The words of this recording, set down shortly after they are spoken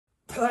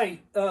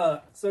Hey,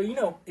 so you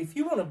know, if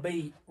you want to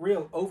be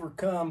real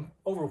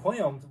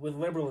overwhelmed with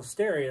liberal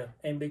hysteria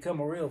and become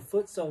a real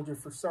foot soldier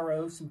for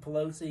Soros and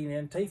Pelosi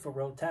and Antifa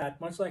real tight,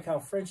 much like how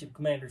friendship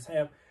commanders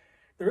have,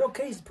 the real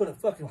key is to put a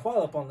fucking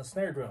wallop on the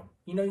snare drum.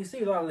 You know, you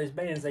see a lot of these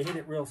bands, they hit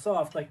it real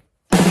soft, like.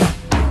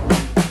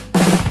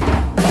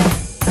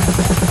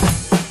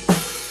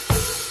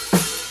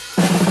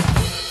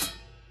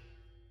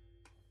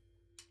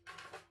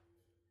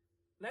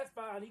 That's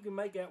fine. You can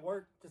make that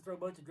work. Just throw a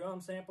bunch of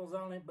drum samples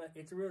on it, but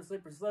it's a real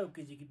slippery slope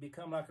because you can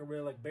become like a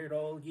real like Beard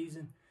Oil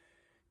using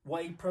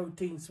whey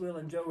protein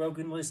swilling Joe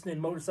Rogan listening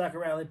motorcycle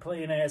rally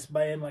playing ass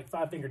band like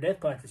Five Finger Death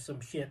Punch or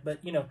some shit. But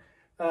you know,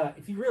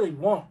 if you really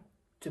want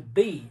to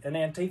be an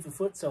Antifa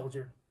foot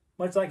soldier,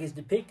 much like is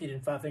depicted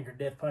in Five Finger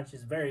Death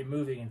Punch's very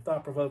moving and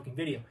thought provoking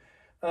video,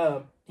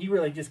 you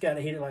really just got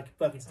to hit it like you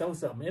fucking stole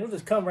something. It'll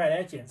just come right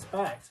at you in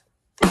spikes.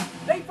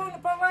 They from the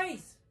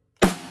police.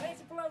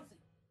 Nancy Pelosi.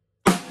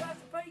 Lots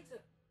of pizza.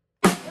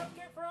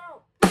 Healthcare for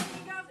all.